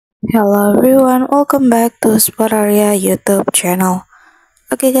Hello everyone, welcome back to Spot Area YouTube channel.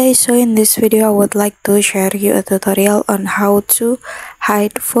 Okay guys, so in this video I would like to share you a tutorial on how to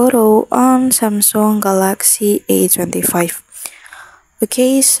hide photo on Samsung Galaxy A25.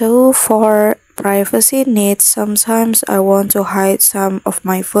 Okay, so for privacy needs, sometimes I want to hide some of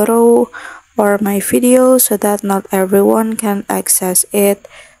my photo or my video so that not everyone can access it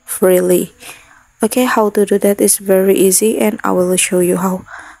freely. Okay, how to do that is very easy and I will show you how.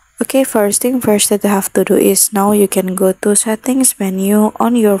 Okay, first thing first that you have to do is now you can go to settings menu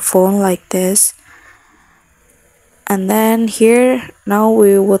on your phone like this. And then here now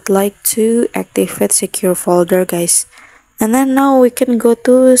we would like to activate secure folder guys. And then now we can go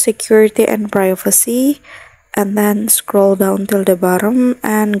to security and privacy and then scroll down till the bottom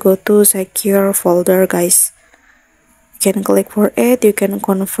and go to secure folder guys. You can click for it, you can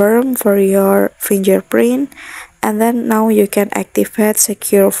confirm for your fingerprint, and then now you can activate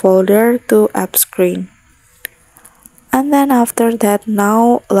secure folder to app screen. And then after that,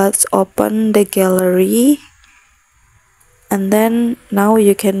 now let's open the gallery, and then now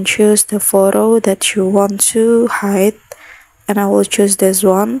you can choose the photo that you want to hide, and I will choose this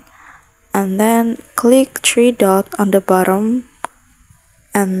one, and then click three dot on the bottom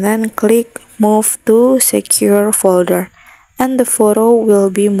and then click move to secure folder, and the photo will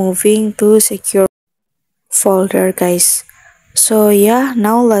be moving to secure folder guys. So yeah,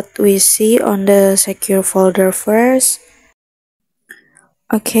 now let we see on the secure folder first.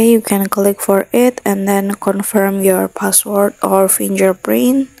 Okay, you can click for it and then confirm your password or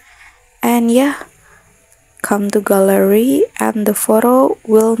fingerprint, and yeah, come to gallery and the photo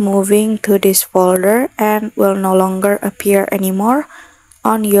will moving to this folder and will no longer appear anymore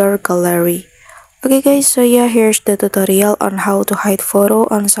on your gallery. Okay guys, so yeah, here's the tutorial on how to hide photo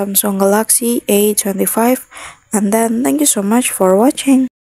on Samsung Galaxy A25, and then thank you so much for watching.